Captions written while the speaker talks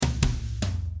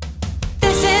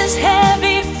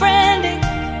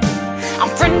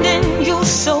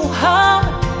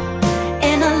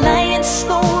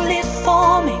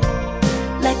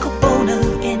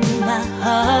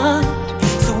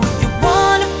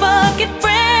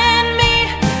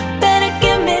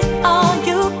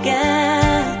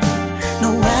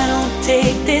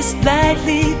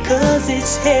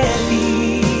it's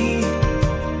heavy,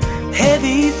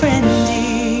 heavy friendly.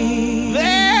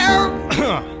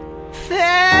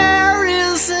 There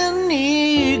is an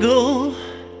eagle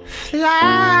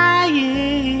flying.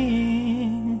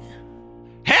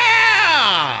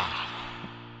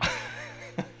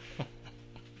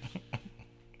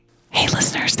 Hey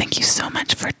listeners, thank you so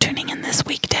much for tuning in this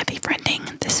week to Heavy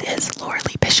Friending. This is Laura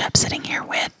Lee Bishop sitting here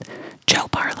with Joe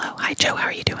Barlow. Hi Joe, how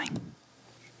are you doing?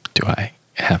 Do I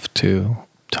have to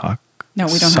talk No,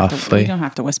 we don't softly? have to. We don't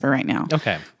have to whisper right now.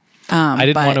 Okay. I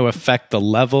didn't want to affect the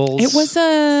levels.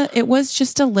 It was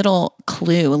just a little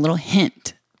clue, a little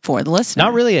hint for the listener.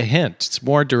 Not really a hint. It's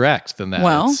more direct than that.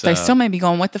 Well, they still may be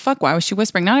going, what the fuck? Why was she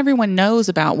whispering? Not everyone knows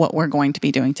about what we're going to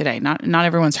be doing today. Not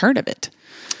everyone's heard of it.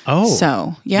 Oh.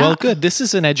 So, yeah. Well, good. This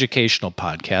is an educational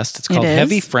podcast. It's called is.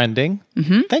 Heavy Friending.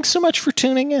 Mm-hmm. Thanks so much for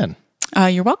tuning in.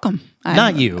 You're welcome.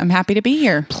 Not you. I'm happy to be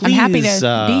here. Please, I'm happy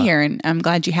to be here, and I'm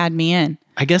glad you had me in.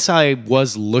 I guess I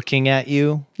was looking at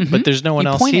you, but there's no one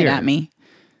else pointed here. At me.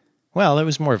 Well, it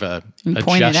was more of a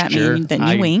pointed gesture. at me, then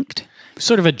you winked.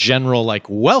 Sort of a general, like,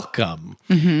 welcome.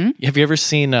 Mm-hmm. Have you ever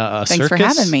seen a Thanks circus? for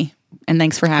having me. And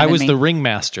thanks for having me. I was the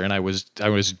ringmaster, and I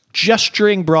was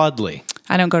gesturing broadly.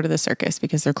 I don't go to the circus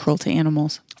because they're cruel to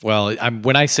animals. Well,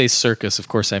 when I say circus, of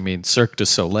course, I mean Cirque du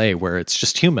Soleil, where it's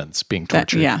just humans being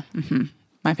tortured.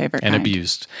 My favorite and kind.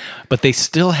 abused. But they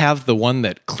still have the one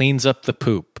that cleans up the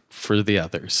poop for the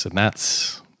others, and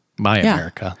that's my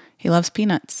America. He loves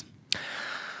peanuts.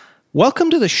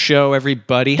 Welcome to the show,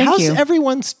 everybody. Thank How's you.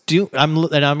 everyone's doing? I'm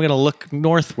going to look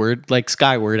northward, like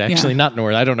skyward. Actually, not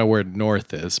north. I don't know where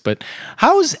north is, but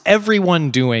how's everyone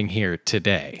doing here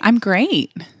today? I'm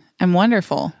great. I'm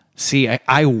wonderful. See,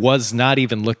 I was not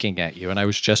even looking at you, and I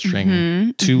was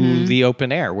gesturing to the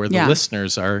open air where the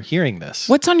listeners are hearing this.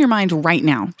 What's on your mind right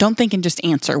now? Don't think and just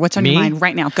answer. What's on your mind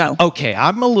right now? Go. Okay,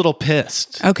 I'm a little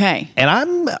pissed. Okay.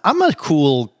 And I'm a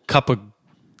cool cup of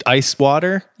ice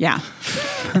water. Yeah.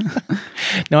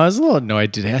 No, I was a little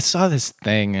annoyed today. I saw this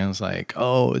thing and I was like,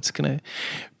 oh, it's going to,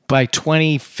 by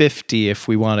 2050, if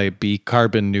we want to be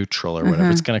carbon neutral or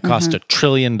whatever, it's going to cost $1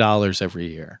 trillion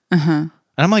every year. And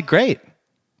I'm like, great.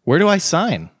 Where do I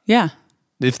sign? Yeah.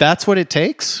 If that's what it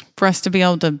takes. For us to be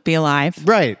able to be alive.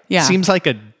 Right. Yeah. Seems like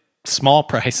a small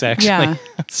price, actually. Yeah.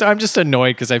 So I'm just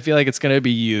annoyed because I feel like it's going to be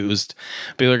used.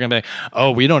 People are going to be like, oh,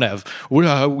 we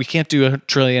can't do $1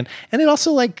 trillion. And it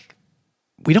also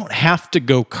we don't have to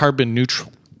go carbon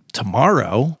neutral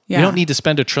tomorrow. Yeah. We don't need to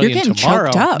spend $1 trillion You're getting tomorrow.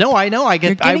 choked up. No, I know.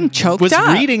 You're getting choked was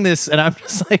up. reading this and I'm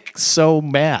just so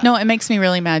mad. No, it makes me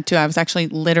really mad too. I was actually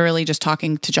literally just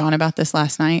talking to John about this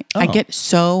last night. I get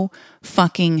so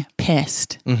fucking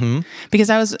pissed because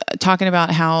I was talking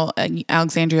about how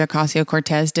Alexandria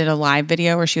Ocasio-Cortez did a live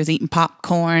video where she was eating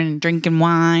popcorn and drinking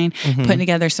wine, putting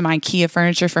together some IKEA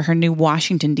furniture for her new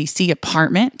Washington, D.C.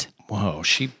 apartment. Whoa,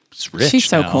 she's rich. She's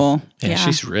so now. cool. Yeah,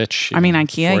 she's rich. I mean,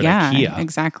 IKEA, yeah, IKEA.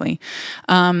 exactly.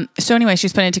 So anyway,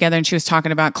 she's putting it together and she was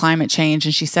talking about climate change.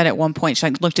 And she said at one point, she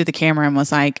looked at the camera and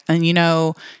was like, and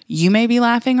you may be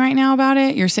laughing right now about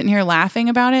it. You're sitting here laughing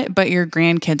about it, but your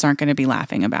grandkids aren't going to be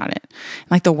laughing about it.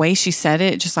 Like the way she said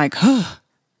it, just like,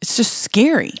 it's just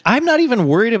scary. I'm not even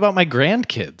worried about my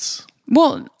grandkids.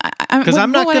 Well, because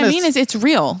I'm not what going I mean is it's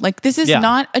real. Like this is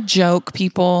not a joke,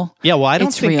 people. Yeah, well,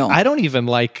 I don't even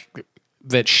like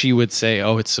that she would say,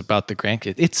 oh, it's about the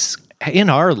grandkids. It's in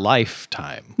our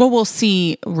lifetime. Well, we'll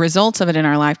see results of it in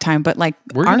our lifetime, but our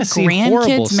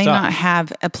grandkids may not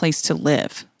have a place to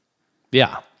live.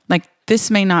 Yeah. Like this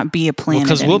may not be a planet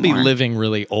because we'll be anymore. living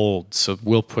really old, so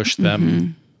we'll push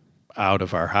them out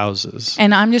of our houses.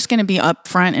 And I'm just going to be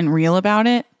upfront and real about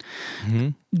it.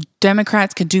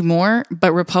 Democrats could do more,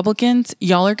 but Republicans,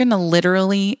 y'all are going to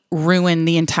literally ruin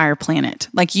the entire planet.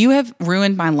 Like you have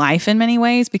ruined my life in many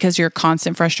ways because you're a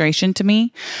constant frustration to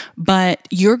me, but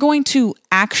you're going to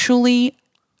actually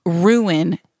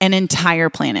ruin an entire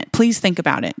planet. Please think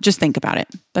about it. Just think about it.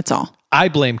 That's all. I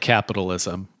blame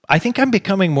capitalism. I think I'm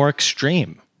becoming more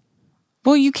extreme.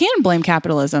 Well, you can blame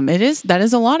capitalism. That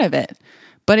is a lot of it.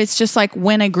 But it's just like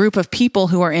when a group of people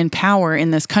who are in power in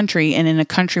this country and in a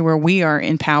country where we are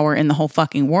in power in the whole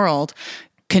fucking world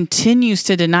continues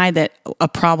to deny that a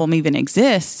problem even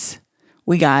exists,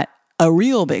 we got a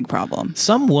real big problem.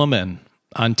 Some woman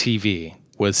on TV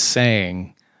was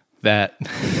saying that...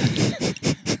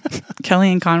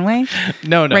 Kellyanne Conway?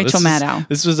 No. Rachel Maddow.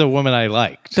 This was a woman I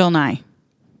liked. Bill Nye.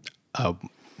 Oh,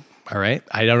 all right.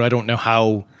 I don't know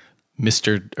how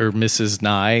Mr. or Mrs.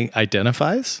 Nye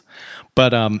identifies.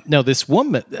 But no, this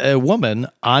woman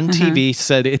on TV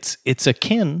said it's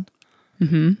akin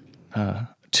to.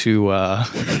 What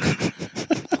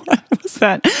was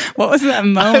that? What was that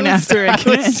moan after a I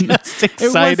was kin? just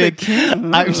excited.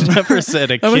 kin. I've never said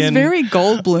a That was kin. very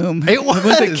Goldblum. It was.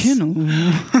 a kin.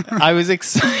 I was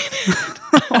excited.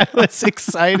 I was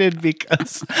excited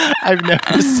because I've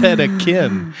never said a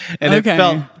kin, and Okay. it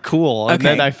felt cool. And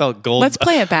then I felt gold. Let's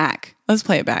play it back.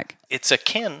 It's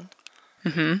akin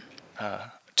to.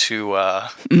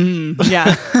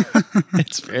 Yeah.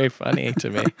 It's very funny to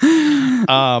me.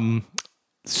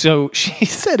 So she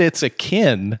said it's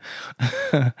akin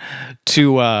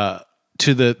to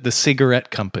the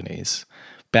cigarette companies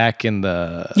back in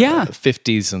the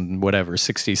 50s and whatever,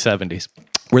 60s, 70s,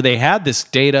 where they had this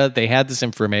data, they had this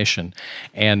information,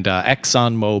 and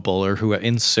ExxonMobil, or who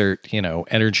insert,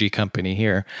 energy company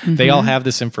here, they all have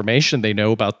this information. They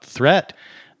know about the threat,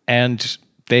 and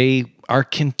they are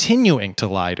continuing to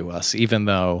lie to us, even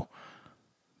though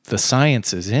the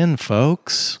science is in,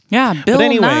 folks. Yeah, Bill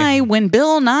anyway. Nye, when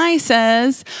Bill Nye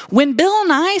says,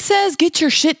 get your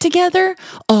shit together,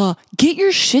 get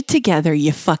your shit together,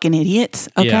 you fucking idiots,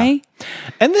 okay? Yeah.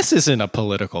 And this isn't a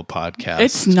political podcast.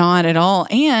 It's not at all.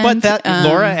 And But that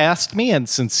Laura asked me, and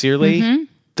sincerely,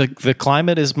 the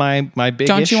climate is my big issue.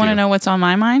 don't you want to know what's on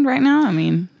my mind right now? I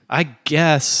mean, I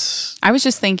guess. I was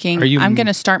just thinking, I'm going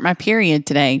to start my period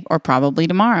today or probably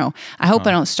tomorrow. I hope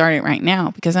I don't start it right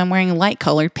now because I'm wearing light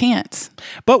colored pants.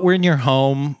 But we're in your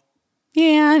home.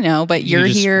 Yeah, I know, but you're you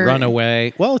just here. Run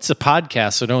away. Well, it's a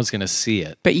podcast, so no one's going to see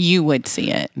it. But you would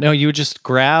see it. No, you would just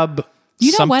grab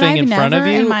You know what? something I've in front of never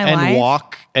in you my and life-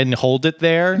 walk and hold it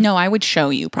there. No, I would show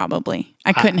you probably.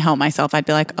 I couldn't help myself. I'd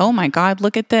be like, oh my God,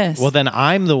 look at this. Well, then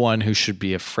I'm the one who should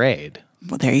be afraid.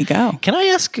 Well, there you go. Can I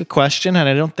ask a question? And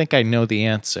I don't think I know the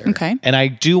answer. Okay. And I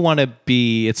do want to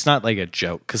be, it's not like a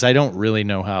joke because I don't really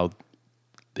know how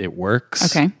it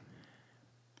works. Okay.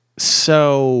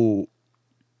 So.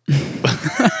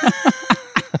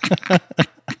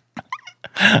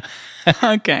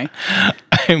 Okay.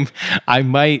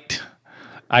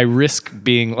 I risk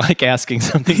being like asking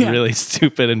something really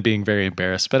stupid and being very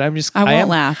embarrassed, but I won't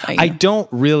laugh at you. I don't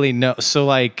really know. So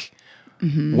like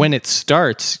when it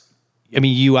starts, I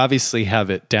mean, you obviously have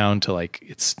it down to like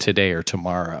it's today or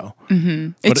tomorrow.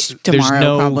 It's But tomorrow there's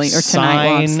no probably or tonight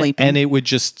while I'm sign, sleeping. and it would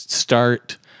just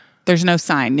start. There's no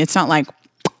sign. It's not like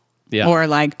or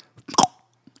like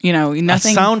nothing. A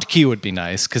sound cue would be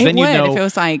nice because It then would you know. if it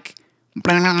was like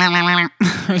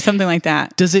or something like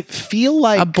that. Does it feel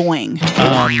like A boing.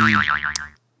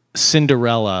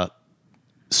 Cinderella,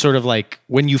 sort of like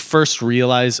when you first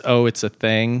realize, oh, it's a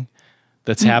thing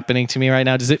that's happening to me right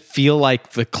now? Does it feel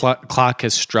like the clock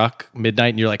has struck midnight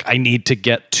and you're like, I need to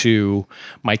get to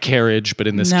my carriage, but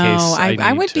in this case,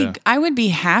 I would be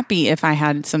happy if I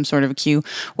had some sort of a cue.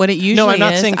 What it usually is, no, I'm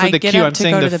not saying for I the get cue. up I'm to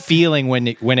saying go the to feeling when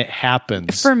it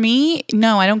happens. For me,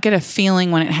 no, I don't get a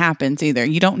feeling when it happens either.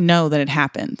 You don't know that it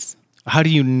happens. How do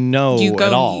you know You go.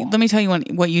 at all? Let me tell you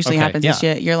what usually Okay, happens is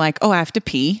you're like, oh, I have to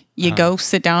pee. You go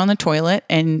sit down on the toilet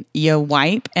and you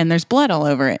wipe, and there's blood all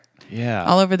over it, Yeah.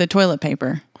 all over the toilet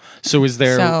paper. So is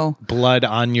there So- blood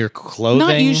on your clothing?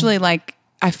 Not usually. Like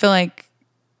I feel like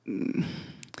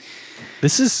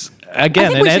This is I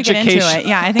again think an we should get into education. it.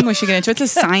 Yeah, I think we should get into it.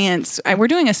 It's a science. We're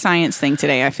doing a science thing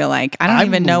today. I feel like I don't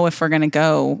even know if we're going to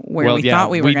go where we thought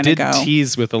we were going to go. We did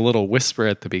tease with a little whisper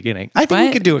at the beginning. I think we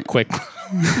What? could do it quick.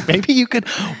 Maybe you could.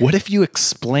 What if you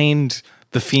explained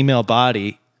the female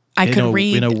body? I in could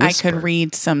a whisper?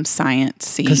 read some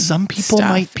science Because some people stuff,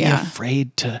 might be yeah.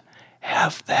 afraid to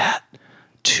have that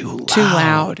too loud. Too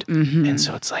loud. And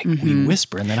so it's like we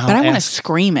whisper, and then I'll But I want to ask.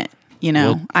 scream it.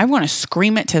 I want to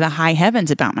scream it to the high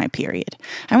heavens about my period.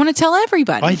 I want to tell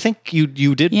everybody. I think you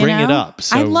did you bring it know? up.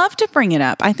 So I love to bring it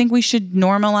up. I think we should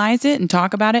normalize it and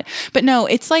talk about it. But no,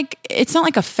 it's not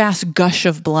like a fast gush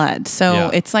of blood. So Yeah.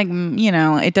 it's like,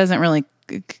 it doesn't really.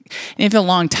 If a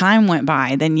long time went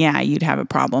by, then yeah, you'd have a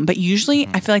problem. But usually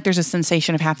I feel like there's a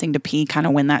sensation of having to pee kind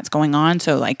of when that's going on.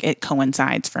 So like it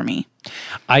coincides for me.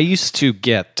 I used to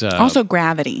get Also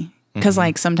gravity. Because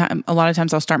like a lot of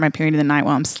times I'll start my period in the night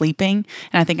while I'm sleeping,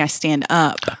 and I think I stand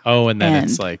up. Oh, and then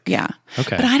it's like yeah,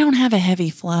 okay. But I don't have a heavy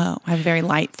flow. I have a very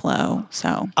light flow.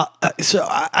 So So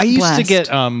I used to Blessed.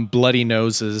 get bloody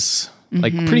noses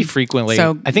like pretty frequently.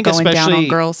 So I think going down on especially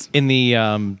girls? in the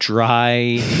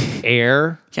dry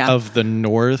air Yeah. of the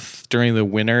north during the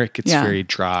winter, it gets Yeah. very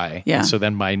dry. Yeah. And so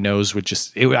then my nose would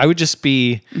I would just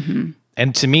be,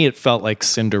 and to me it felt like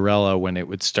Cinderella when it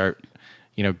would start,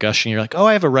 gushing. You're like, oh,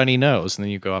 I have a runny nose, and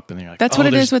then you go up and you're like, that's oh, what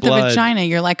it there's is with blood. the vagina.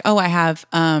 You're like, oh, I have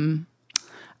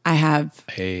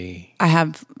Hey. I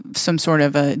have some sort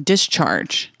of a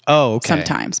discharge. Oh, okay.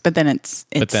 Sometimes, but then it's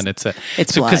so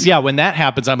blood. because when that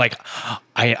happens, I'm like,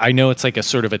 I know it's like a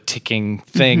sort of a ticking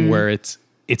thing where it's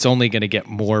it's only going to get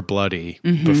more bloody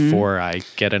before I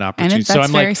get an opportunity.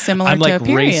 that's very similar I'm to like a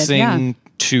period, racing yeah.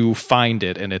 to find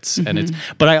it, and it's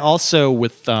but I also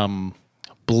with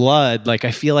blood, like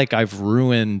I feel like I've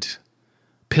ruined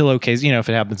pillowcase. If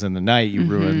it happens in the night, you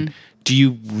ruin. Do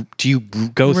you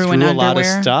go Ruin through a lot of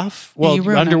underwear? stuff? Yeah, Well, you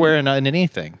ruin underwear and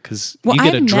anything, because Well, you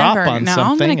get I've a drop never, on now,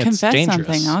 something. I'm going to It's confess dangerous.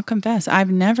 something. I'll confess.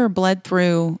 I've never bled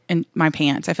through in my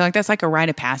pants. I feel like that's like a rite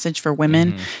of passage for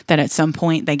women that at some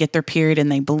point they get their period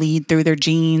and they bleed through their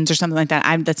jeans or something like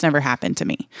that. That's never happened to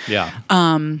me. Yeah.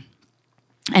 And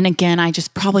again, I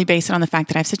just probably base it on the fact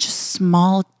that I have such a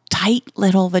small, tight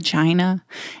little vagina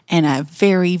and a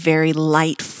very, very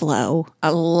light flow.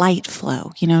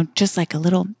 Just like a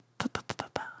little.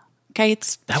 Okay,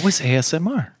 it's That was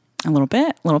ASMR. a little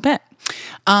bit.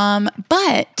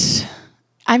 But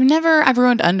I've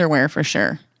ruined underwear for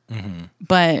sure.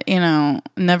 But,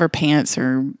 never pants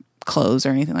or clothes or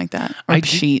anything like that. Or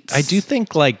sheets. I do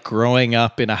think like growing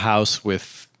up in a house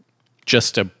with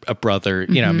just a brother,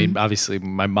 I mean, obviously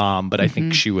my mom, but I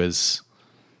think she was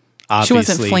She obviously.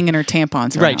 wasn't flinging her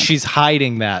tampons around. Right, she's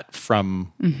hiding that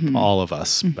from all of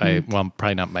us.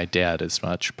 Probably not my dad as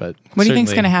much, but What do you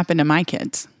think's certainly- going to happen to my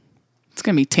kids? It's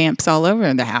going to be tamps all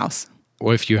over the house.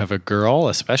 Well, if you have a girl,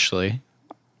 especially.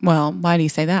 Well, why do you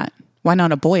say that? Why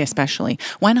not a boy especially?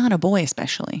 Why not a boy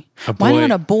especially? A Why boy-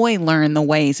 not a boy learn the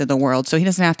ways of the world so he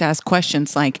doesn't have to ask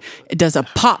questions like, does a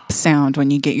pop sound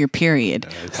when you get your period?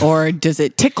 Or does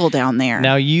it tickle down there?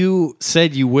 Now, you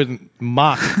said you wouldn't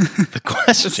mock the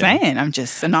question. Saying, I'm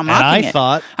not mocking it.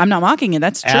 thought I'm not mocking it.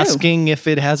 That's true. asking if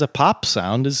it has a pop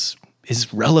sound is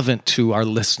relevant to our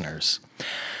listeners.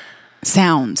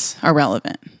 Sounds are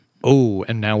relevant. Oh,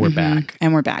 and now we're back.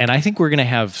 And we're back. And I think we're going to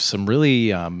have some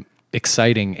really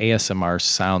exciting ASMR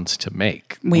sounds to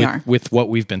make. We are. With what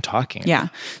we've been talking about. Yeah.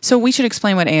 So we should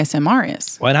explain what ASMR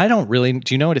is. Well, and I don't really,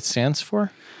 do you know what it stands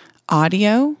for?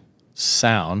 Audio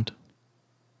Sound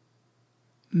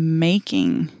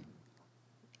making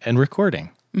and recording.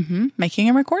 making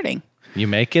and recording. You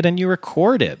make it and you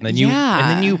record it. And then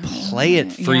you play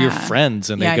it for your Yeah. friends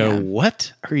and they Yeah, go, yeah.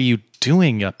 "What are you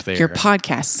doing up there?" Your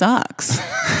podcast sucks.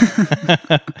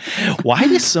 Why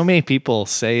do so many people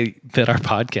say that our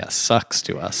podcast sucks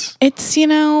to us? It's,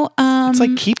 It's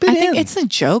like, keep it I think in. it's a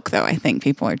joke though. I think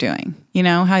people are doing,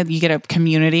 how you get a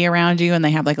community around you and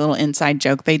they have like a little inside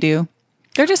joke they do.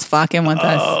 They're just fucking with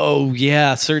us. Oh,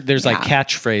 yeah. There's like Yeah.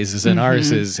 catchphrases, and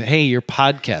ours is, "Hey, your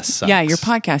podcast sucks." Yeah. Your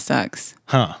podcast sucks.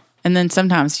 Huh. And then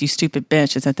sometimes you stupid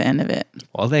bitch is at the end of it.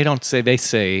 Well, they don't say, they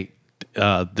say,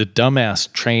 the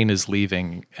dumbass train is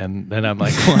leaving. And then I'm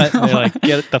like, what? And they're like,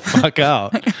 get it the fuck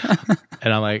out.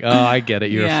 And I'm like, oh, I get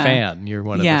it. You're Yeah. a fan. You're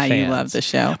one of the Yeah, fans. you love the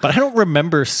show. But I don't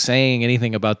remember saying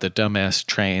anything about the dumbass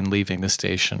train leaving the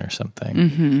station or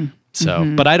something. So,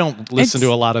 but I don't listen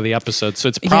to a lot of the episodes. So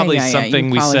it's probably something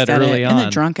you we probably said it. early on. In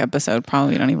the drunk episode,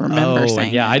 probably you don't even remember saying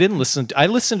and yeah. it. I didn't listen. I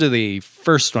listened to the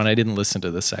first one. I didn't listen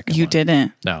to the second You one.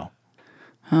 didn't. No.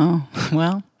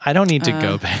 Well, I don't need to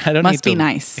go back. I don't must need be to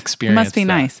nice. It experience must be that.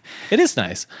 nice. It is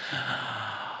nice.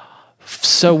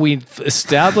 So we've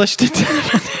established a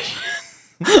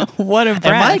definition. what a breath.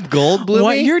 Am I Goldblum?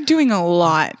 What you're doing a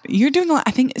lot. You're doing a lot.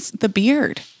 I think it's the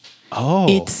beard. Oh,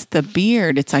 It's the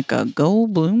beard. It's like a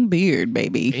Goldblum beard,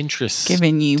 baby. interesting.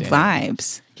 Giving you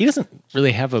vibes. He doesn't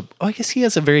really have a. Oh, I guess he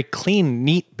has a very clean,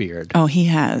 neat beard. Oh, he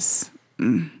has.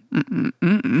 He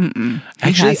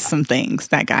Actually, has some things.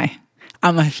 That guy.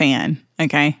 I'm a fan.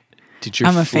 Okay. did your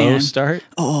I'm a flow fan. start?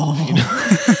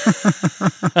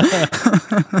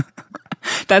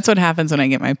 That's what happens when I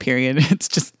get my period. It's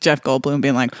just Jeff Goldblum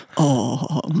being like,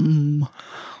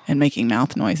 and making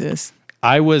mouth noises.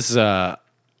 I was, the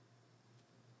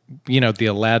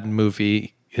Aladdin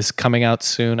movie is coming out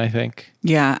soon, I think.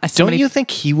 Yeah. Don't you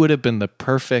think he would have been the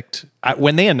perfect...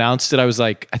 when they announced it, I was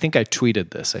like, I think I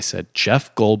tweeted this. I said,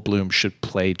 Jeff Goldblum should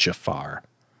play Jafar.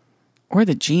 Or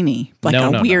the genie. Like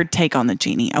No. weird take on the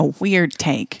genie. A weird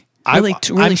take. Really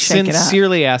I'm shake it up.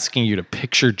 sincerely asking you to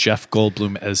picture Jeff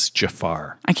Goldblum as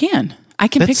Jafar. I can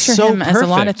That's picture so him as a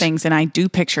lot of perfect. things, and I do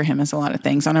picture him as a lot of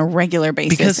things on a regular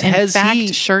basis. Because in has fact,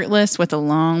 he- shirtless with a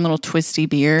long little twisty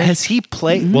beard. Has he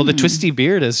played... Well, the twisty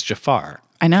beard is Jafar.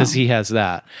 I know. Because he has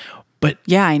that. But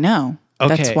Yeah, I know.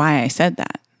 That's Okay. why I said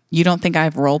that. You don't think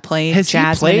I've role played Has he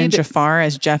Jasmine and played- Jafar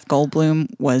as Jeff Goldblum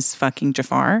was fucking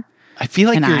Jafar, I feel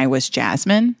like and you're... I was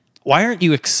Jasmine? Why aren't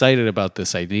you excited about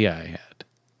this idea I had?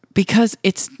 Because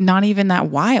it's not even that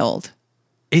wild.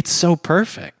 It's so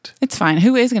perfect. It's fine.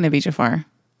 Who is going to be Jafar?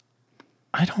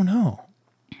 I don't know.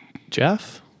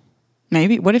 Jeff?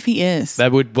 Maybe. What if he is?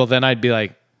 That would... Well, then I'd be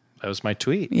like, that was my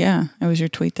tweet. Yeah, it was your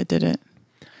tweet that did it.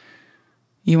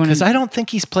 You want Because to? I don't think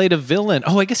he's played a villain.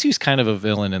 Oh, I guess he was kind of a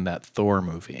villain in that Thor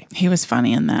movie. He was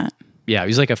funny in that. Yeah,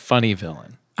 he's like a funny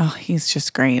villain. Oh, he's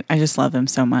just great. I just love him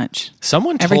so much.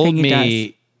 Someone told Everything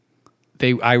he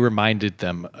me I reminded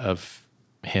them of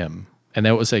him, and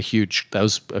that was a huge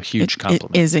compliment.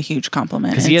 It is a huge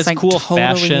compliment. 'Cause he It's has cool totally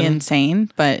fashion. insane,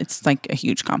 but it's like a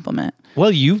huge compliment.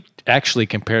 Well, you actually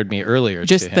compared me earlier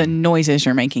Just to the him. noises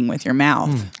you're making with your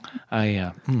mouth.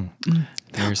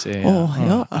 There's a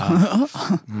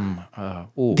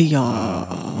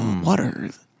Water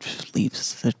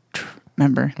leaves the.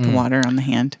 Remember the water on the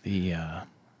hand.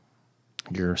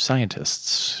 your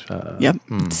scientists. Yep,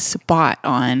 spot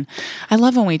on. I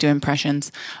love when we do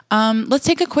impressions. Let's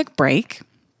take a quick break.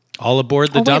 All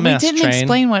aboard the We dumbass didn't train.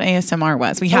 explain what ASMR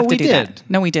was. We have to we do did. that.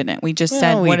 No, we didn't. We just Well,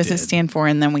 said, we what does it did. stand for?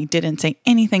 And then we didn't say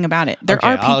anything about it. There Okay,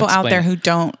 are I'll people out explain there it. who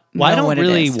don't Well, I know don't what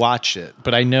really it is. watch it,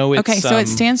 but I know it's Okay, so it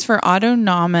stands for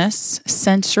Autonomous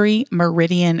Sensory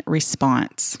Meridian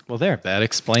Response. Well, that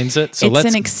explains it. So It's let's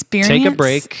an experience. take a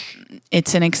break.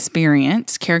 It's an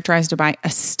experience characterized by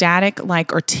a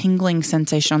static-like or tingling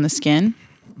sensation on the skin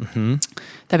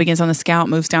that begins on the scalp,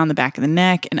 moves down the back of the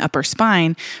neck and upper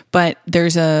spine. But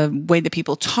there's a way that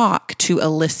people talk to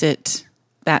elicit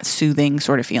that soothing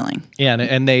sort of feeling. Yeah,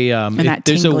 and they that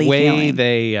there's a tingly way feeling.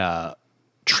 they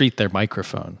treat their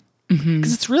microphone Mm-hmm.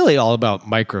 because it's really all about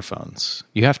microphones.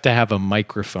 You have to have a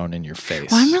microphone in your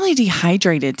face. Well, I'm really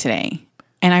dehydrated today,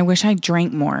 and I wish I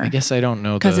drank more. I guess I don't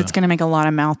know because it's going to make a lot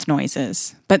of mouth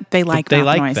noises. But they like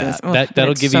mouth noises. that. Ugh, but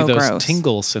That'll it's give so you those gross.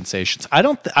 tingle sensations.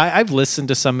 I've listened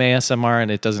to some ASMR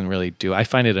and it doesn't really do. I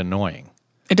find it annoying.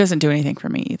 It doesn't do anything for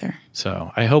me either.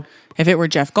 So I hope. If it were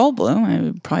Jeff Goldblum, it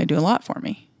would probably do a lot for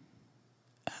me.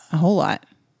 A whole lot.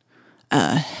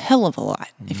 A hell of a lot,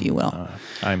 if you will.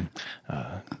 I'm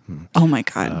Oh my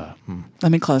God.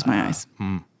 Let me close my eyes.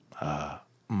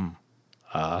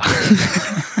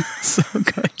 So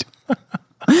good.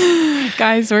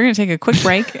 Guys, we're going to take a quick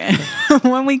break.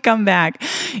 When we come back,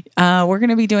 we're going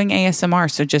to be doing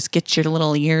ASMR. So just get your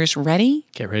little ears ready.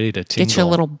 get ready to tingle. Get your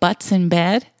little butts in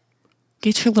bed.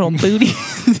 Get your little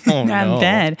booties in no.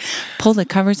 bed. Pull the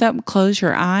covers up, close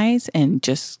your eyes, and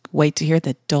just wait to hear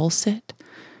the dulcet,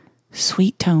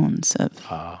 sweet tones of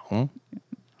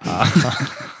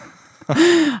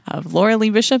of Laura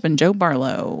Lee Bishop and Joe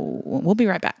Barlow. We'll be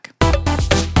right back.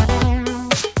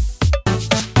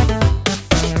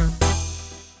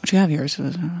 What you have yours?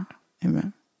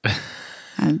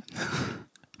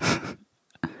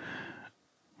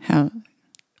 How?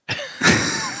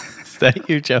 Is that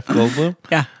you, Jeff Goldblum?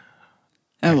 Yeah.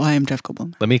 Oh, I am Jeff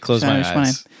Goldblum. Let me close my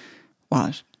eyes.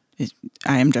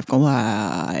 I am Jeff Goldblum.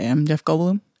 I am Jeff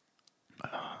Goldblum.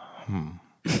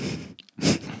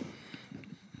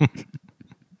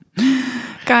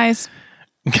 Guys,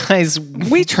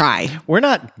 we try. we're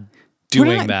not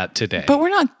doing not- that today. But we're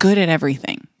not good at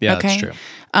everything. Yeah, okay? that's true.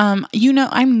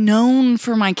 I'm known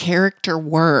for my character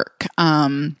work.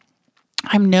 I'm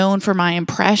known for my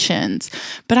impressions,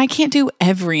 but I can't do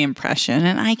every impression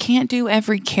and I can't do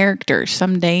every character.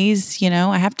 Some days,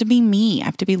 I have to be me. I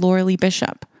have to be Laura Lee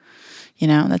Bishop.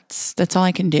 That's all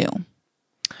I can do.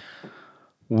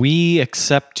 We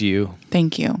accept you.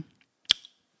 Thank you.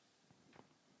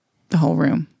 The whole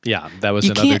room. Yeah, that was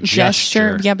You another can't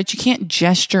gesture. Yeah, but you can't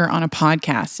gesture on a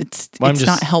podcast. It's Well,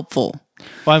 not helpful.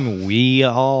 Well, I mean, we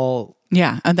all.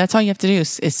 Yeah, that's all you have to do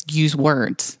is use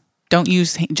words. Don't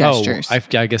use gestures. Oh,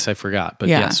 I guess I forgot. But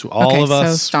Yeah. yes, all Okay, of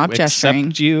us so stop accept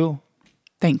gesturing. you.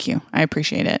 Thank you. I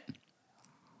appreciate it.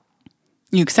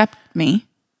 You accept me,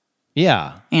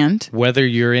 Yeah. and Whether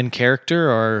you're in character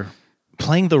or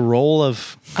playing the role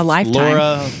of A lifetime.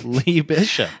 Laura Lee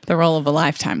Bishop. the role of a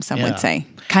lifetime, some Yeah. would say.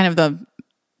 Kind of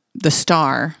the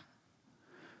star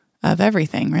of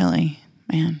everything, really,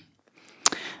 man.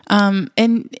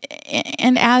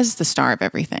 And as the star of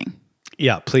everything,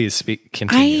 Yeah, please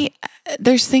continue.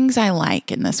 there's things I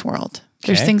like in this world.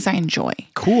 There's Okay. things I enjoy.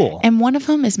 Cool. And one of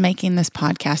them is making this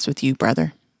podcast with you,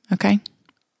 brother. Okay?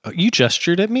 You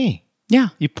gestured at me. Yeah.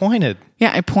 You pointed.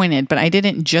 Yeah, I pointed, but I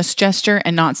didn't just gesture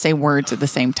and not say words at the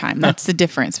same time. That's the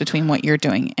difference between what you're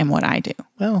doing and what I do.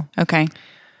 Well, Okay?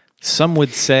 some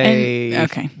would say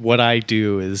okay. what I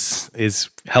do is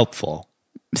helpful.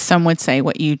 Some would say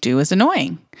what you do is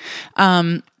annoying.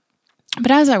 But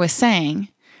as I was saying,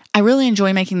 I really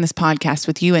enjoy making this podcast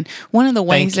with you. And one of the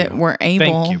ways Thank that you. we're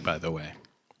able, Thank you, by the way.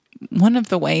 one of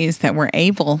the ways that we're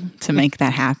able to make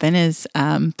that happen is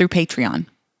through Patreon.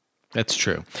 That's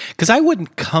true. Because I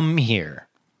wouldn't come here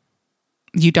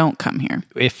You don't come here.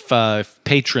 if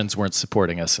patrons weren't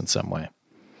supporting us in some way.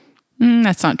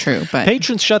 That's not true, but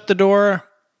Patrons shut the door.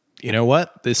 you know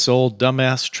what? This old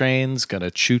dumbass train's going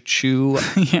to choo-choo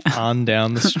on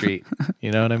down the street.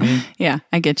 You know what I mean? Yeah,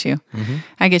 I get you.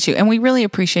 I get you. And we really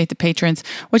appreciate the patrons.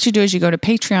 What you do is you go to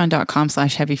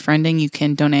patreon.com/heavyfriending. You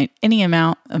can donate any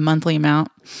amount, a monthly amount,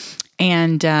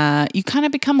 and you kind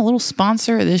of become a little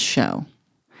sponsor of this show.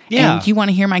 Yeah. And you want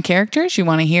to hear my characters? You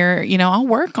want to hear, I'll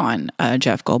work on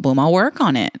Jeff Goldblum. I'll work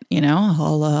on it.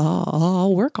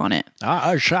 I'll work on it.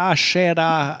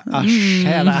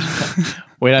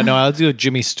 Wait, no, I'll do a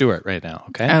Jimmy Stewart right now,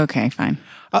 okay? Okay, fine.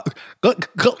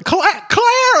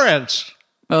 Clarence!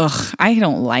 Ugh, I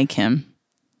don't like him.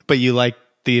 But you like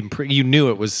you knew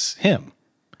it was him.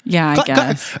 Yeah, I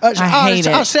guess. I hate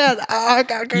it.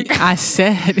 I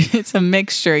said it's a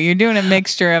mixture. You're doing a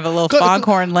mixture of a little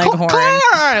foghorn leghorn.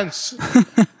 Clarence!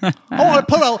 I want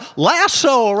to put a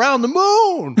lasso around the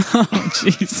moon. Oh,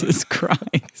 Jesus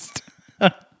Christ.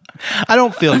 I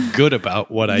don't feel good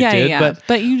about what I did,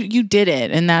 but you did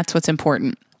it, and that's what's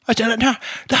important. I did it now.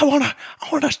 I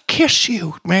want to kiss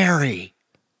you, Mary.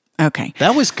 Okay.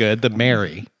 That was good, the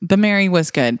Mary. The Mary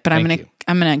was good, but I'm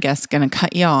gonna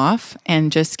cut you off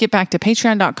and just get back to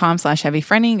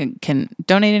patreon.com/heavyfriending. You can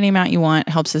donate any amount you want.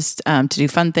 It helps us to do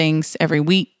fun things every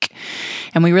week,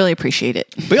 and we really appreciate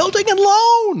it. Building and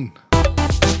loan.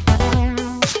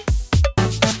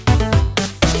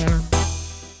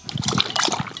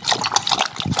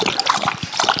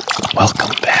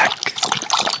 Welcome back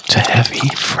to Heavy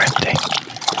Friending.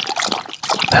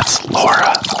 That's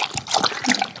Laura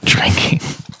drinking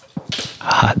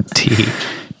hot tea.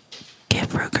 Give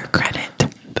Ruger credit.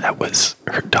 That was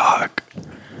her dog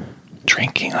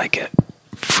drinking like a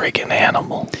friggin'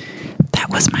 animal. That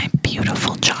was my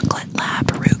beautiful chocolate lab,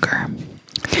 Ruger,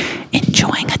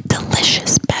 enjoying a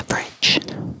delicious beverage.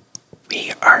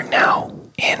 We are now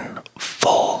in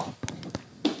full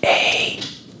AS.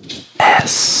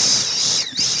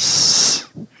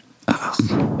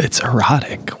 It's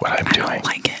erotic what I'm doing. I don't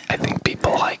like it. I think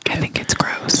people like it. I think it's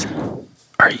gross.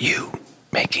 Are you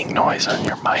making noise on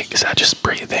your mic? Is that just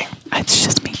breathing? It's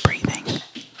just me breathing.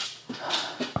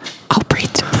 I'll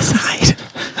breathe to the side.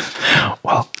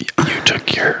 Well, you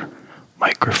took your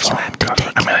microphone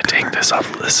cover. I'm going to take this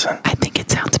off. Listen. I think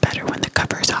it sounds better when the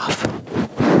cover's off.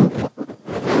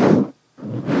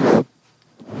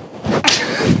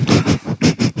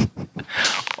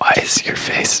 Why is your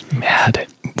face mad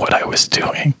at what I was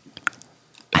doing?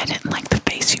 I didn't like the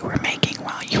face you were making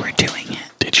while you were doing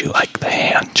it. Did you like the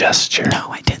hand gesture? No,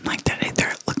 I didn't like that either.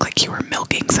 It looked like you were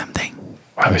milking something.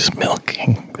 I was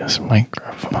milking this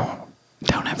microphone.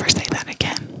 Don't ever say that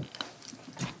again.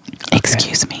 Okay.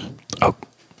 Excuse me. Oh.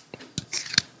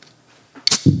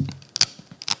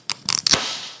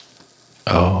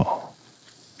 Oh.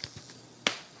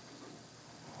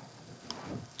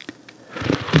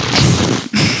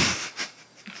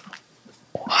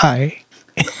 Why?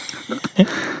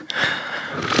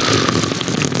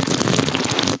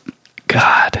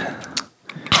 God.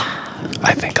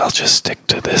 I think I'll just stick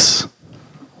to this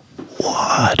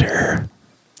water.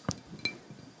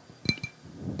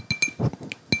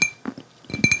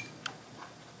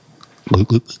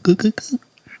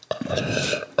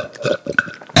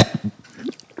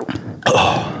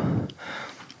 Oh.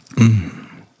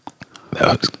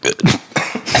 That was good.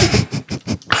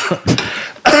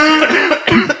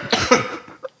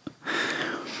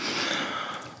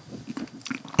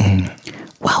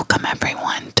 Welcome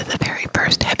everyone to the very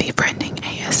first Heavy Friending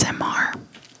ASMR.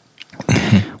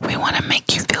 We want to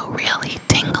make you feel really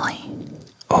tingly.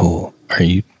 Oh, are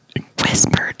you?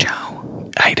 Whisper,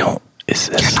 Joe. I don't. Is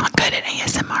this? You're not good at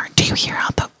ASMR. Do you hear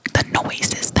how the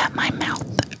noises that my mouth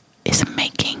is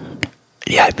making?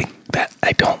 Yeah, I think that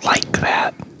I don't like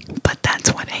that. But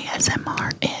that's what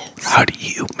ASMR is. How do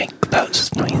you make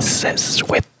those noises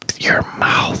with your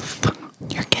mouth?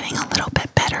 You're getting a little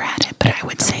bit better at it, but I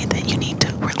would say that you need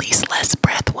to release less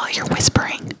breath while you're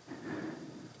whispering.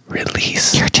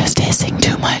 Release? You're just hissing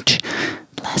too much.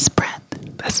 Less breath.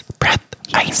 Less breath.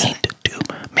 I need to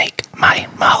make my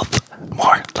mouth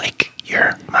more like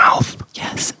your mouth.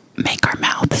 Yes, make our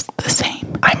mouths the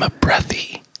same. I'm a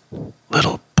breathy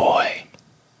little boy.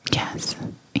 Yes,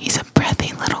 he's a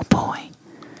breathy little boy.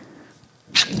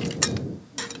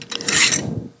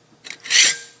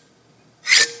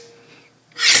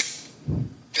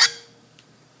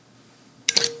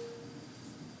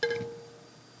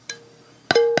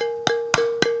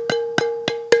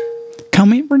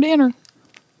 Come in for dinner.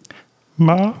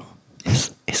 Ma?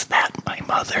 Is that my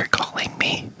mother calling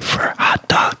me for hot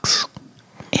dogs?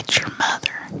 It's your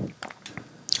mother.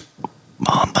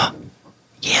 Mama?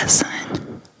 Yes,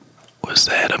 son. Was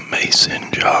that a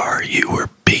mason jar you were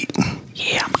beating?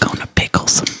 Yeah, I'm gonna pickle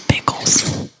some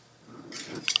pickles.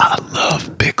 I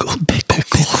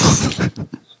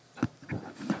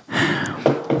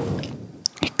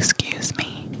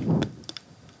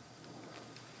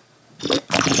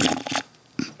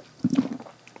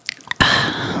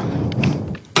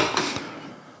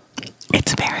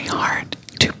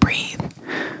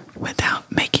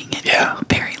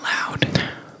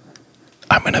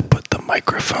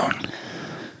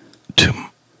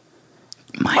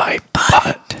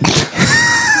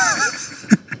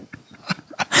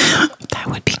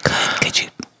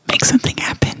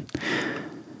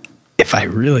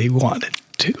really wanted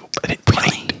to, but it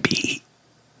might be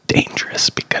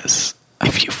dangerous because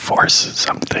if you force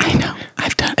something. I know.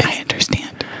 I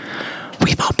understand.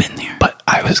 We've all been there. But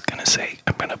I was going to say,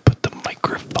 I'm going to put the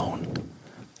microphone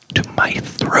to my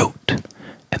throat,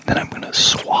 and then I'm going to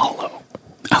swallow.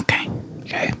 Okay.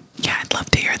 Okay? Yeah, I'd love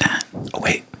to hear that. Oh,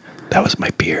 wait. That was my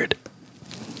beard.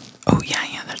 Oh,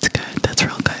 yeah, that's good. That's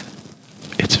real good.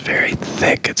 It's very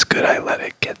thick. It's good I let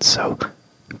it get so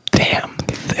damn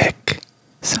thick.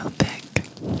 So thick.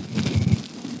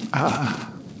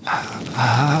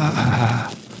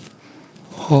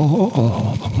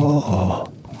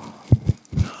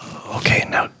 Okay,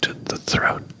 now to the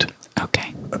throat.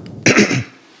 Okay.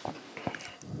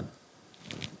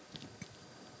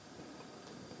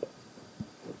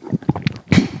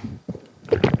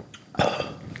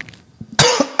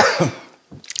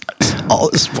 All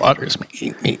this water is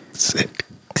making me sick.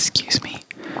 Excuse me.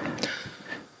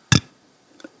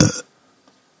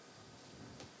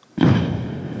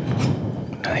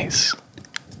 Nice.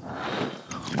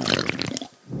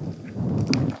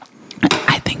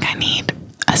 I think I need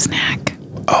a snack.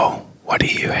 Oh, what do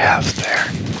you have there?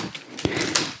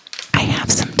 I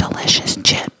have some delicious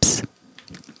chips.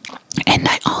 And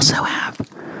I also have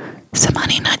some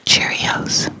Honey Nut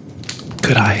Cheerios.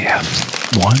 Could I have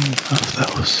one of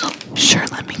those? Sure,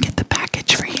 let me get the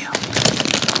package for you.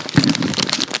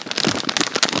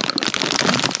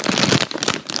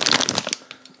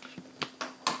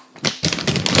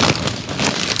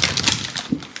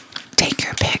 Take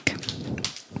your pick.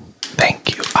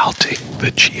 Thank you. I'll take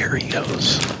the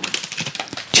Cheerios.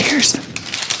 Cheers.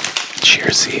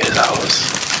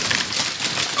 Cheersios.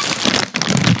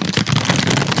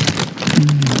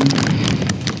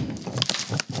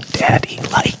 Daddy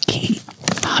likey.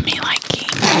 Mommy likey.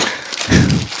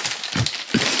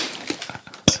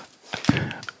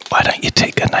 Why don't you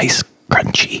take a nice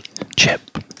crunchy chip?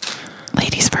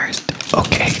 Ladies first.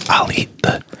 Okay, I'll eat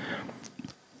the...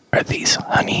 Are these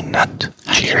Honey Nut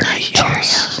Cheerios?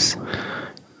 Cheerios.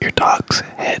 Your dog's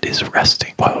head is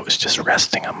resting. Well, it was just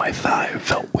resting on my thigh. It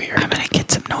felt weird. I'm gonna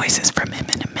get some noises from him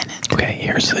in a minute. Okay,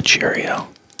 here's the Cheerio.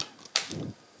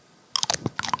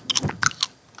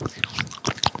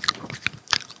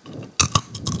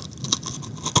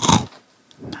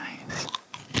 Nice.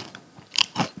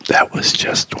 That was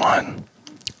just one.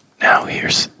 Now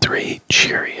here's 3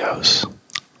 Cheerios.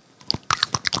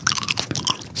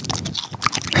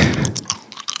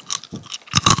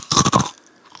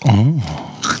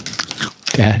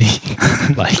 Daddy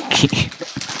likey.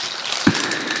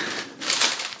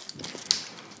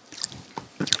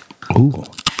 Ooh.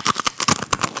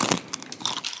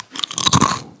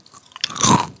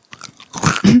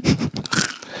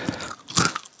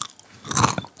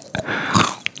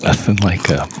 Nothing like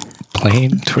a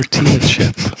plain tortilla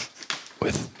chip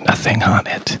with nothing on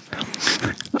it.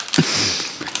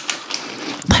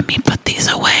 Let me put these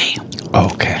away.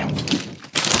 Okay.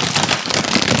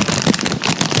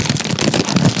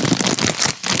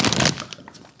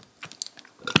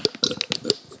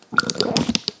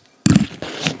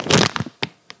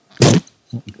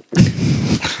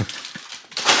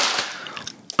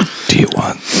 Do you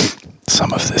want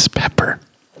some of this pepper?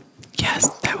 Yes,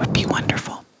 that would be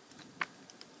wonderful.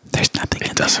 There's nothing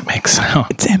in It doesn't make sound.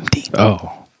 It's empty.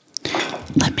 Oh.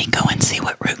 Let me go and see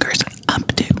what Ruger's up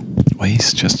to. Well,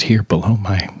 he's just here below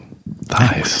my I want to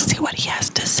thighs. see what he has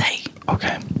to say.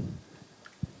 Okay.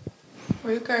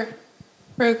 Ruger.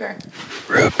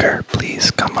 Ruger,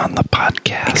 please come on the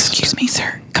podcast. Excuse me,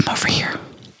 sir. Come over here.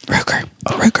 Ruger.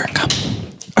 Ruger, come.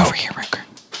 Over here, Ruger.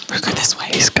 Ruger, this way.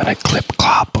 He's gonna clip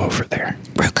clop over there.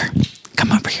 Ruger,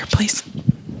 come over here, please.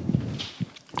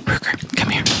 Ruger, come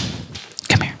here.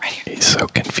 Come here, right here. He's so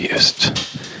confused.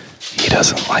 He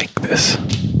doesn't like this.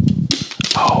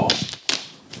 Oh,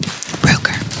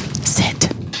 Ruger, sit.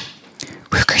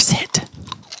 Ruger, sit.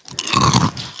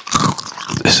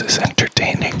 this is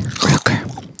entertaining.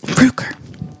 Ruger,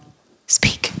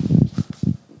 speak.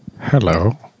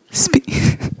 Hello. Speak.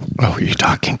 Oh, were you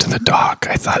talking to the dog?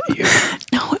 I thought you...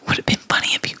 No, it would have been funny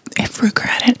if Ruger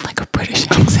had it like a British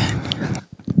accent.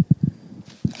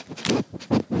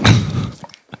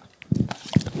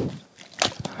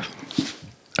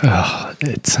 Oh,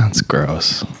 it sounds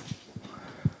gross.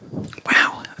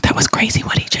 Wow, that was crazy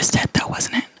what he just said, though,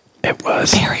 wasn't it? It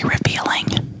was. Very revealing.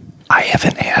 I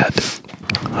haven't had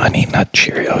Honey Nut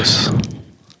Cheerios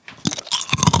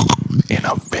in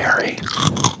a very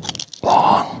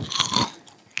long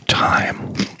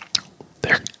time.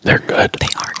 They're good. They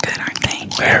are good, aren't they?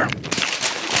 There.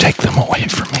 Take them away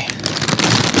from me.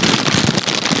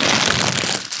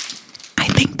 I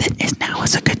think that now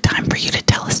is a good time for you to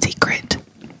tell a secret.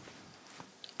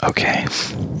 Okay.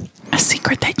 A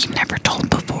secret that you never told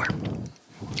before.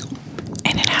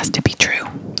 And it has to be true.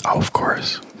 Oh, of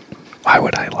course. Why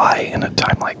would I lie in a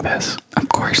time like this? Of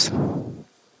course.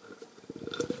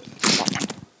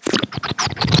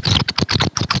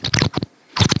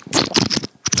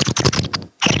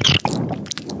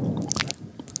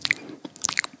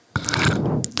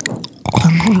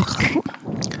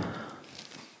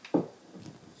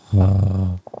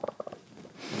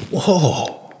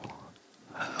 Whoa.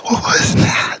 What was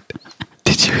that?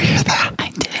 Did you hear that? I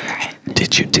did hear it.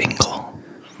 Did you tingle?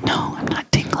 No, I'm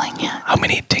not tingling yet. How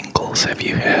many tingles have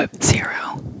you had? 0.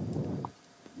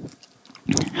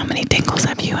 How many tingles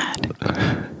have you had?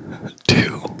 2.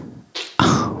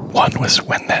 One was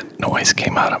when that noise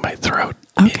came out of my throat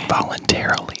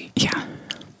involuntarily. Yeah.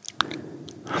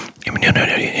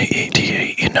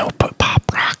 You know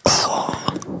Pop Rocks?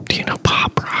 Do you know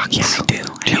Pop Rocks? Yeah, I do.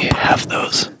 Do you have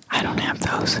those? I don't have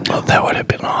those. No. Well, that would have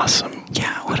been awesome.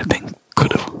 Yeah, it would have been.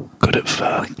 Could have.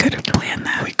 We could have planned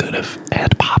that. We could have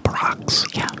had Pop Rocks.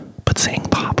 Yeah. But saying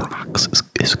Pop Rocks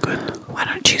is good. Why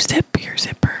don't you zip your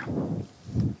zipper?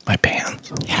 My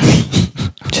pants. Yeah.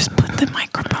 Just put the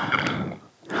microphone.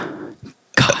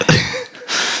 God.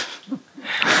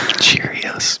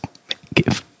 Cheerios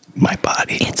give my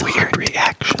body It's weird hard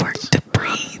reactions. to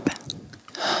breathe.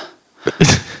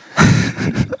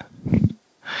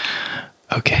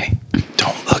 Okay,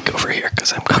 don't look over here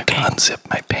because I'm going to unzip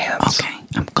my pants. Okay,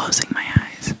 I'm closing my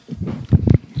eyes.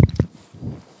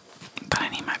 But I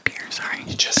need my beer, sorry.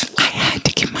 You just I had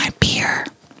to get my beer.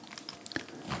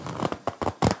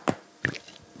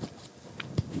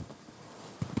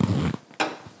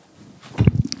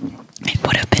 It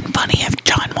would have been funny if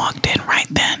John walked in right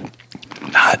then.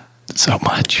 not so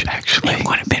much, actually. It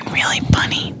would have been really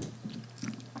funny.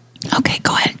 Okay,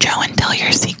 go ahead, Joe, and tell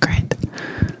your secret.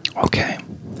 Okay,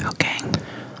 Okay.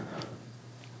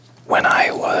 when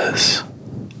I was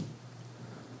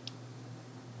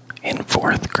in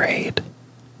 4th grade,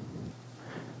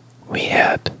 we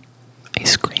had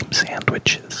ice cream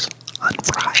sandwiches on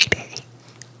Friday.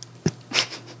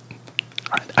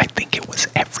 I think it was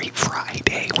every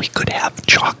Friday we could have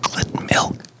chocolate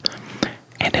milk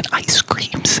and an ice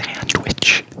cream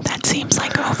sandwich That seems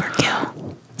like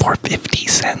overkill. for 50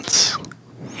 cents.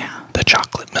 Yeah. The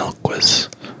chocolate milk was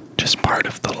just part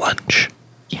of the lunch,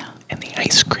 Yeah. and the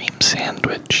ice cream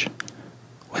sandwich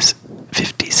was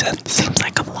 50 cents. Seems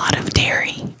like a lot of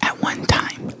dairy at one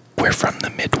time. We're from the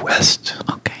Midwest.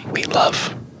 Okay. We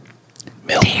love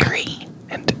milk Dairy.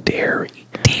 and dairy.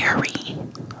 Dairy.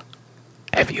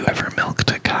 Have you ever milked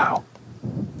a cow?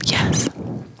 Yes.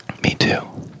 Me too.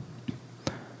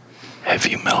 Have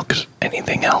you milked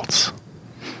anything else?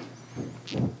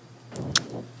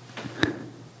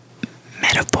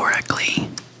 Metaphorically.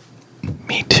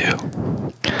 Me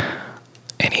too.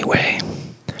 Anyway,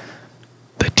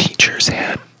 the teachers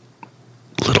had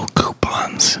little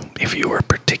coupons if you were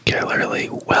particularly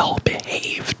well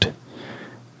behaved,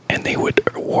 and they would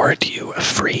award you a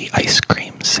free ice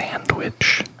cream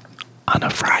sandwich on a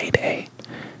Friday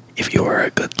if you were a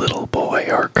good little boy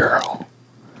or girl.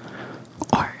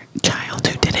 Or child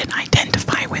who didn't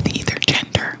identify with either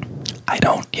gender. I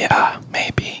don't,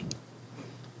 maybe.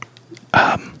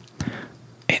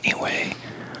 Anyway,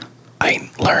 I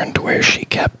learned where she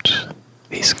kept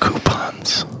these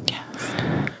coupons, Yes.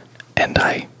 and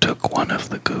I took one of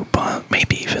the coupons,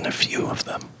 maybe even a few of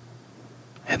them,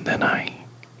 and then I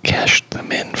cashed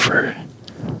them in for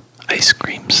ice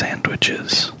cream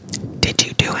sandwiches. Did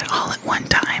you do it all at one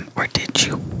time, or did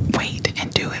you wait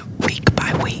and do it week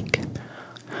by week?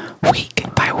 Week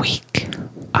by week.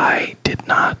 I did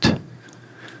not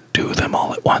do them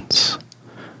all at once.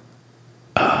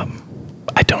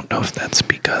 I don't know if that's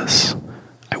because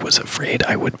I was afraid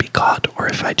I would be caught, or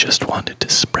if I just wanted to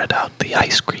spread out the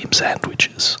ice cream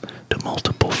sandwiches to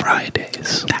multiple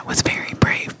Fridays. That was very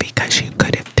brave because you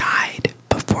could have died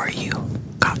before you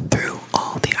got through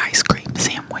all the ice cream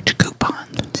sandwich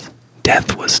coupons.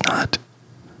 Death was not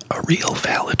a real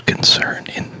valid concern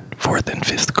in 4th and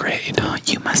 5th grade. Oh,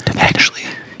 you must have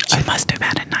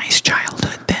had a nice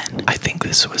childhood then. I think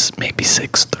this was maybe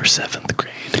 6th or 7th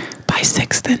grade. By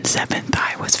 6th and 7th,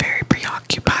 I was very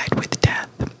preoccupied with death.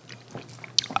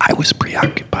 I was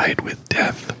preoccupied with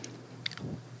death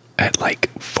at like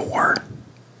 4.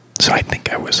 So I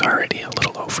think I was already a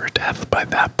little over death by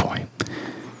that point.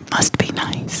 Must be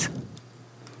nice.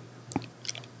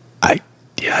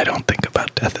 I don't think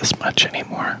about death as much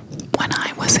anymore. When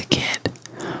I was a kid,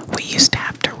 we used to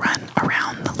have to run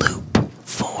around the loop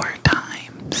 4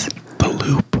 times. The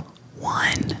loop.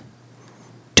 1,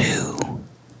 2,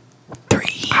 3.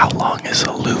 How long is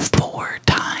a loop? 4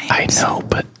 times. I know,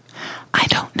 but I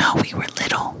don't know. We were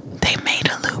little.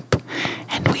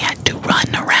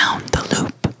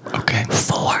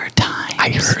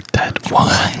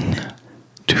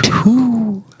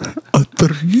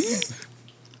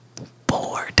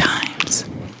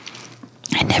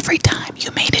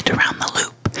 it around the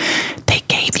loop. They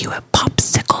gave you a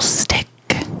popsicle stick.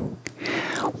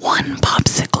 One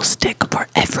popsicle stick for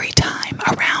every time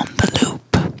around the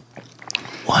loop.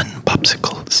 One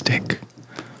popsicle stick.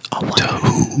 To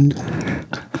who?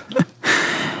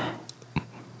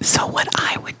 So what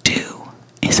I would do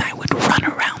is I would run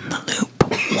around the loop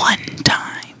 1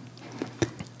 time,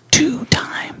 2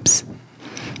 times,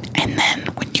 and then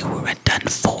when you were done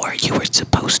 4, you were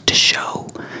supposed to show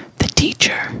the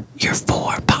teacher your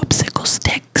 4 popsicle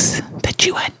sticks that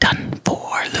you had done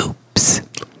 4 loops.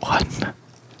 1,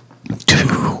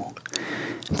 2,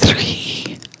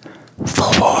 3,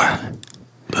 4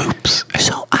 loops.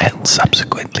 So and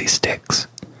subsequently sticks.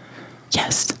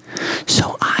 Yes.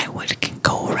 So I would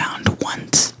go around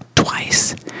once,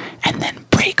 twice, and then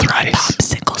break my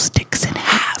popsicle sticks in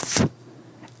half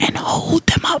and hold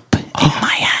them up in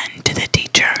my hand to the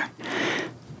teacher.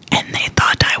 And they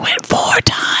thought I went 4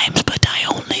 times, but I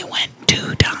only went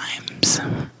 2 times.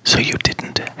 So you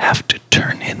didn't have to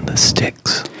turn in the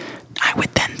sticks? I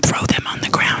would then throw them on the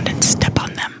ground and step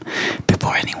on them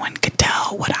before anyone could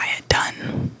tell what I had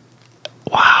done.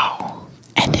 Wow.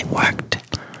 And it worked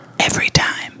every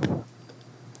time.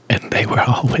 And they were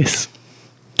always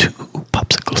 2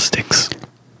 popsicle sticks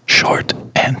short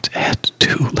and had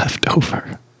 2 left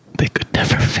over. They could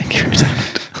never figure it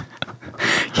out.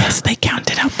 Yes, they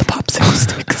counted out the popsicle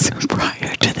sticks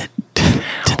prior to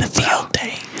the field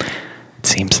day. It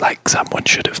seems like someone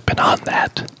should have been on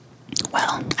that.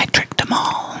 Well, I tricked them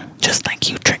all, just like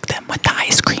you tricked them with the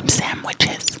ice cream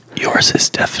sandwiches. Yours is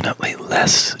definitely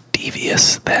less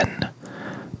devious than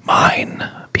mine,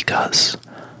 because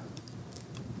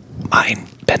mine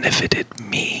benefited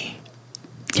me.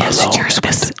 Yes, alone, yours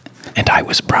was... And I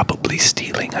was probably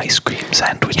stealing ice cream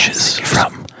sandwiches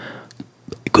from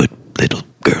good little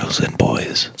girls and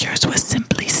boys. Yours was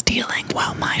simply stealing,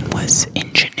 while mine was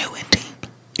ingenuity.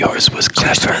 Yours was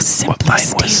clever.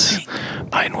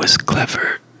 Mine was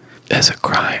clever as a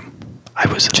crime. I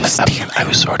was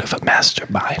sort of a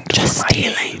mastermind for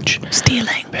my age.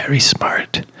 Stealing. Very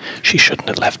smart. She shouldn't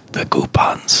have left the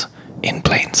coupons in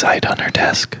plain sight on her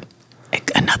desk.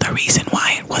 Another reason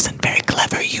why it wasn't very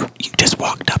clever, you just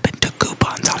walked up and took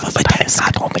coupons off of a desk.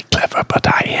 Not only clever, but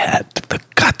I had the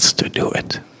guts to do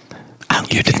it.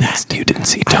 You didn't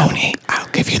see Tony. I'll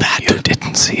give you that. You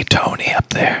didn't see Tony up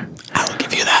there. I'll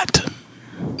give you that.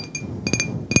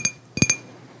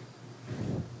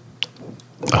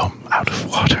 Oh, out of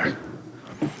water.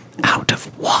 Out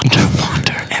of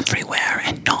water everywhere,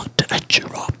 and not a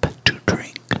drop to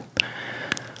drink.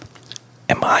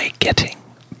 Am I getting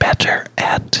better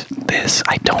at this?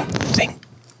 I don't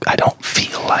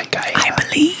feel like I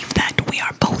believe that we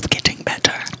are both getting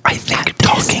better. I think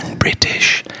talking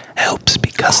British helps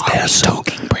because they're so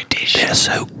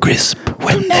crisp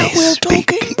when they speak.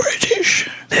 Talking British.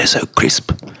 They're so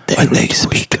crisp when they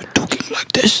speak. Talking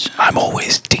like this. I'm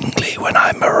always tingly when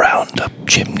I'm around a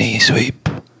chimney sweep.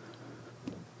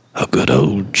 A good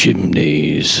old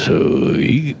chimney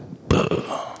sweep.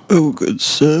 Oh, good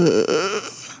sir.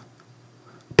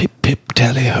 Pip pip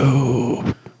tally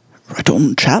ho. Right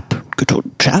on, chap. Good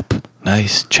old chap.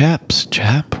 Nice chaps,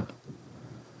 chap.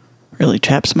 Really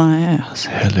chaps my ass.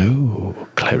 Hello,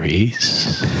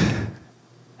 Clarice.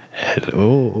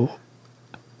 Hello.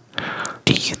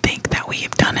 Do you think that we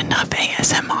have done enough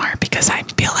ASMR? Because I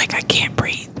feel like I can't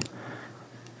breathe.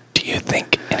 Do you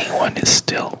think anyone is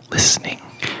still listening?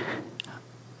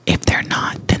 If they're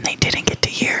not, then they didn't get to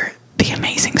hear the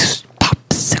amazing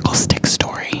popsicle stick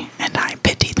story, and I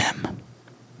pity them.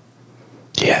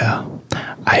 Yeah,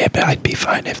 I'd be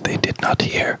fine if they did not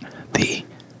hear the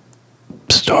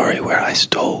story where I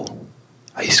stole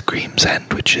ice cream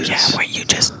sandwiches. Yeah, where you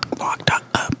just walked up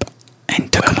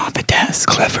and took them off a desk.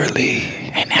 Cleverly.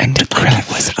 And acted like it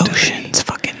was Ocean's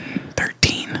fucking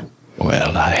 13.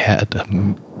 Well, I had a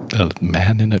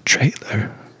man in a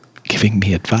trailer giving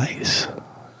me advice.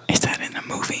 Is that in a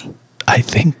movie? I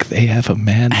think they have a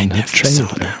man in a trailer. I never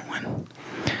saw that one.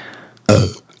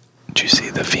 Did you see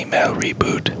the female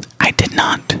reboot? I did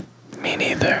not. Me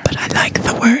neither. But I like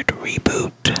the word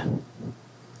reboot.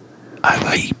 I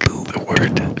like the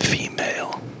word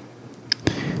female.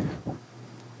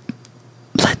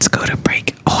 Let's go to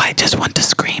break. Oh, I just want to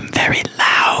scream very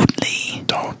loudly.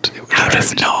 Don't. It would out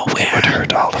hurt. Of nowhere. It would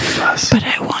hurt all of us. But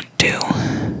I want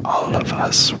to. All of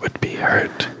us would be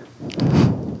hurt.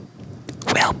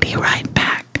 We'll be right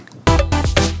back.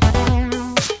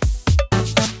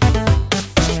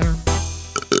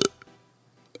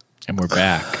 And we're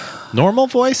back. Normal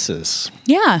voices.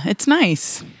 Yeah, it's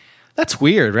nice. That's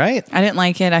weird, right? I didn't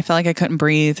like it. I felt like I couldn't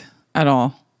breathe at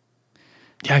all.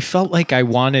 Yeah, I felt like I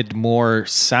wanted more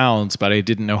sounds, but I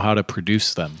didn't know how to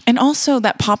produce them. And also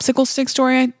that popsicle stick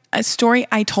story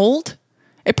I told,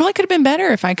 it probably could have been better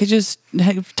if I could just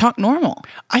talk normal.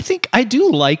 I think I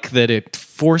do like that it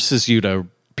forces you to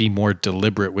be more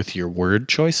deliberate with your word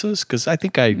choices, because I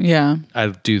think I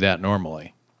do that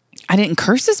normally. I didn't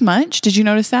curse as much. Did you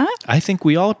notice that? I think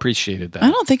we all appreciated that. I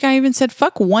don't think I even said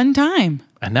fuck one time.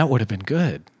 And that would have been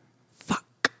good. Fuck.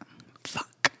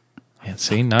 Yeah,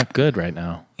 see, not good right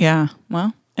now. Yeah,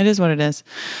 well, it is what it is.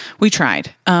 We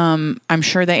tried. I'm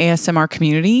sure the ASMR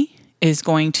community is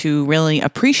going to really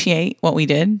appreciate what we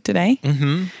did today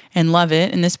and love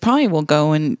it. And this probably will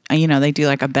go and, they do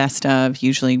like a best of,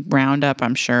 usually roundup,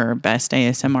 I'm sure, best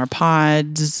ASMR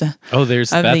pods Oh, of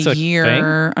that's the a year,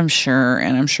 thing? I'm sure.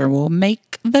 And I'm sure we'll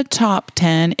make the top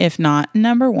 10, if not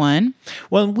number 1.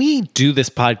 Well, we do this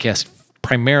podcast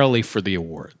primarily for the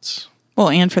awards. Well,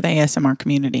 and for the ASMR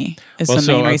community is the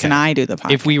main reason I do the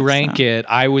podcast. If we rank it,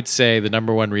 I would say the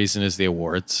number 1 reason is the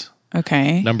awards.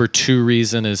 Okay. Number 2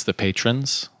 reason is the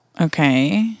patrons.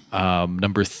 Okay.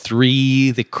 Number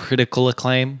 3, the critical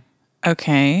acclaim.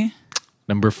 Okay.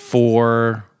 Number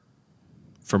 4,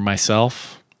 for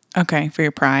myself. Okay, for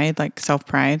your pride, like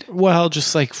self-pride. Well,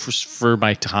 just like for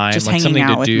my time, Just like hanging something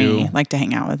out to with do. me, like to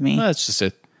hang out with me. Well, it's just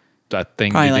a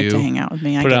thing Probably to like do. to hang out with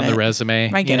me. I Put it get on the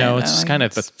resume. I get it, it's though. just I kind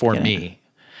of just for get it. me.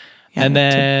 Yeah, And to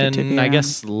then be I around.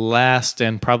 guess last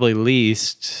and probably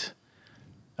least,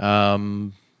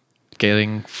 getting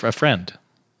a friend.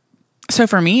 So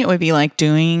for me, it would be like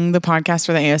doing the podcast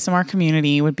for the ASMR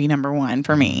community would be number 1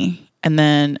 for me. And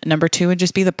then number 2 would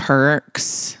just be the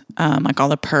perks, like all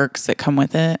the perks that come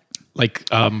with it. Like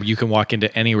you can walk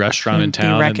into any restaurant in Be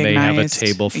town and they have a recognized.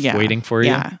 table Yeah. waiting for you.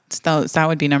 Yeah, so that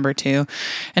would be number 2.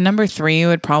 And number 3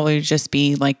 would probably just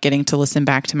be like getting to listen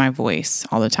back to my voice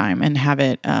all the time and have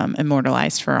it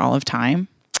immortalized for all of time.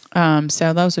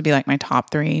 So those would be like my top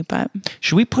 3. But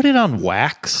Should we put it on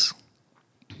wax?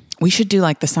 we should do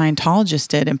like the Scientologists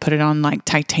did and put it on like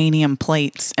titanium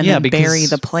plates and then because bury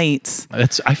the plates.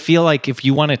 I feel like if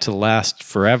you want it to last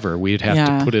forever, we'd have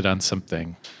Yeah. to put it on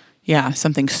something Yeah,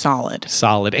 something solid.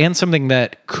 solid and something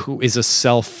that is a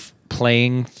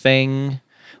self-playing thing.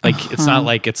 Like it's not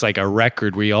like it's like a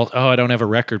record where I don't have a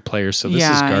record player, so this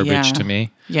is garbage to me.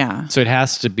 Yeah. So it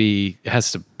has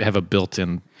to have a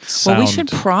built-in sound. Well, we should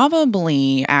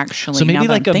probably actually. So maybe now that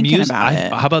like I'm a thinking music. about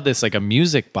it. How about this? Like a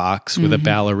music box with a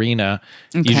ballerina.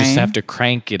 You Okay. just have to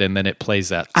crank it, and then it plays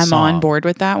that. I'm song. on board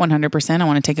with that 100%. I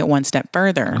want to take it one step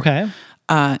further. Okay.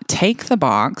 Take the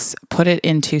box, put it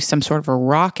into some sort of a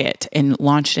rocket, and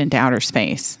launch it into outer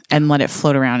space, and let it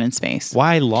float around in space.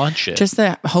 Why launch it? Just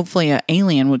that hopefully an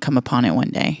alien would come upon it one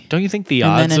day. Don't you think the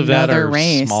And then odds of that another are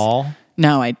race. small?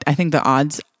 No, I think the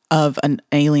odds of an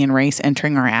alien race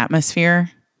entering our atmosphere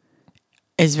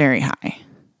is very high.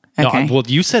 Okay. No, well,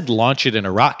 you said launch it in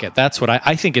a rocket. That's what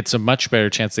I think. It's a much better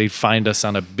chance they'd find us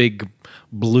on a big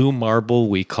blue marble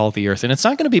we call the Earth, and it's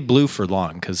not going to be blue for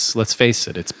long because let's face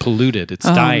it, it's polluted. It's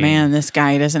dying. Oh man, this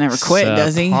guy doesn't ever quit,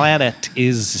 does he? Planet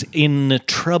is in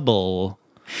trouble.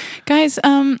 Guys,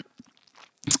 I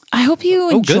hope you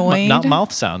enjoyed. Good. Not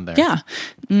mouth sound there. Yeah.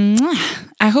 Mwah.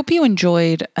 I hope you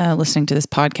enjoyed listening to this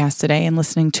podcast today and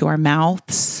listening to our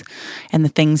mouths and the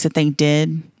things that they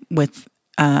did with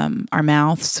our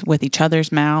mouths, with each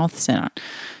other's mouths, and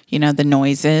the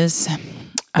noises.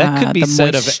 That could be the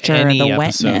said of moisture, any the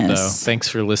episode, though. wetness. Thanks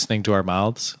for listening to our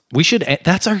mouths. We should.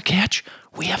 That's our catch.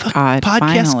 We have a God, podcast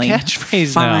finally,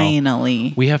 catchphrase now.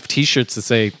 Finally. We have T-shirts that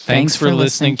say "Thanks for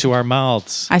listening to our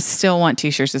mouths." I still want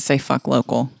T-shirts that say "fuck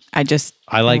local." I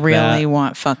like really that.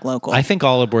 want "fuck local." I think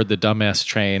all aboard the dumbass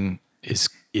train is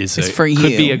for you.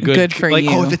 Could be a Good for like,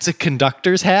 you. Oh, if it's a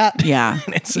conductor's hat, Yeah.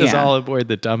 and it says Yeah. all aboard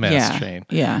the dumbass train.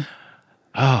 Yeah.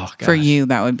 Oh, God. For you,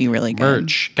 that would be really good.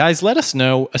 Merch, guys. Let us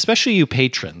know, especially you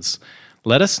patrons.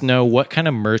 Let us know what kind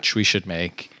of merch we should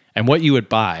make and what you would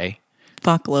buy.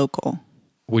 Fuck local.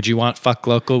 Would you want fuck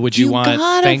local? Would you want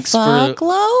gotta thanks fuck for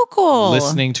local.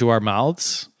 listening to our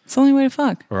mouths? It's the only way to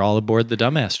fuck. We're all aboard the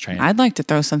dumbass train. I'd like to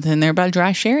throw something in there about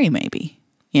Dry Sherry, maybe.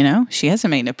 She hasn't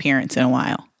made an appearance in a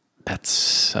while.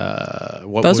 That's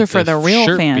what Those would are for the real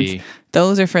shirt fans. be?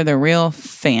 Those are for the real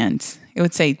fans. It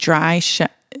would say Dry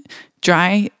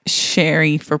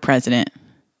Sherry for president.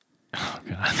 Oh,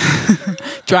 God.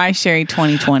 Dry Sherry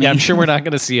 2020. Yeah, I'm sure we're not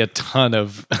going to see a ton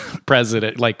of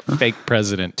fake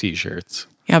president T-shirts.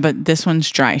 Yeah, but this one's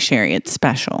Dry Sherry. It's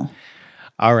special.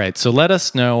 All right, so let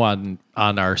us know on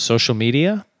our social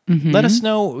media. Mm-hmm. Let us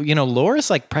know. Laura's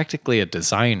like practically a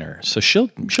designer, so she'll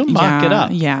mock it up.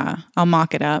 Yeah, I'll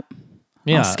mock it up.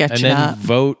 Yeah, I'll sketch and it then up.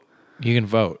 vote. You can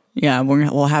vote. Yeah,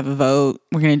 we'll have a vote.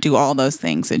 We're going to do all those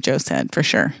things that Joe said for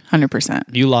sure. 100%.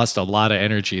 You lost a lot of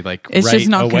energy, like It's right just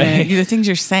not away. going to, the things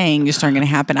you're saying just aren't going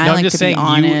to happen. I No, I'm like just to saying be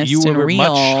honest you and were real.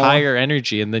 much higher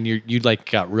energy, and then you like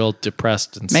got real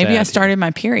depressed and Maybe sad. I started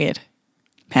my period.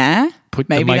 Huh? Put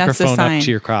the Maybe that's a microphone sign. up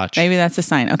to your crotch. Maybe that's a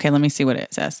sign. Okay, let me see what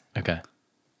it says. Okay.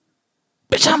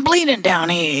 Bitch, I'm bleeding down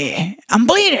here. I'm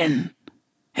bleeding.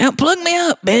 Help plug me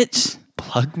up, bitch.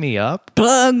 Plug me up?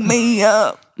 Plug me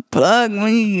up. Plug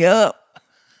me up.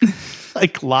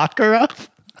 Like lock her up?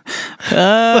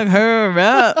 Plug her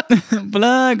up.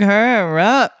 Plug her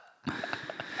up.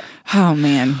 Oh,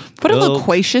 man. What a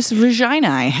loquacious vagina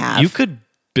I have. You could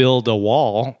build a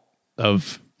wall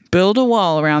of build a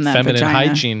wall around that feminine vagina.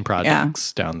 hygiene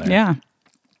projects down there. Yeah.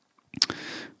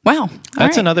 Wow.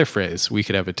 That's another phrase. We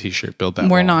could have a t-shirt, build that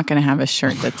We're wall. not going to have a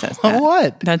shirt that says that.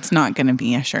 What? That's not going to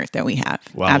be a shirt that we have.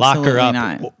 Well, Absolutely lock her up,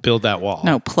 not. build that wall.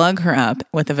 No, plug her up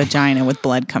with a vagina with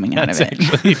blood coming out That's of it.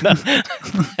 actually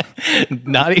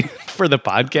not even for the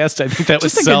podcast. I think that would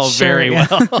Just a good sell shirt, very yeah.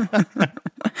 well.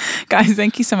 Guys,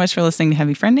 thank you so much for listening to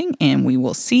Heavy Friending, and we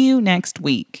will see you next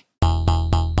week.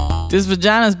 This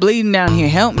vagina's bleeding down here.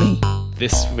 Help me.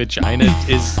 This vagina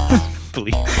is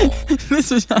bleeding. This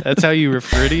vagina, That's how you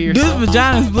refer to yourself? this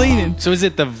vagina's bleeding. So is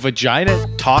it the vagina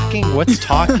talking? What's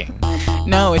talking?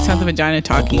 No, it's not the vagina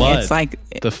talking. blood. It's like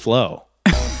The flow.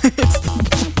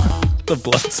 The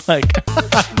blood's like,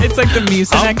 it's like the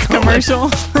Mucinex commercial.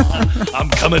 I'm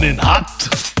coming in hot.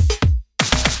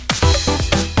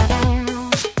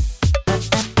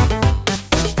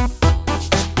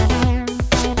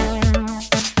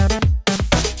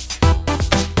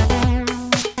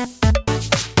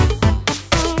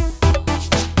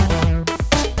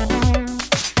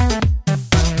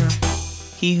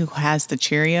 He who has the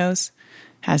Cheerios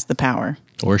has the power.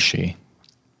 Or she.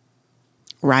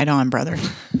 Right on, brother.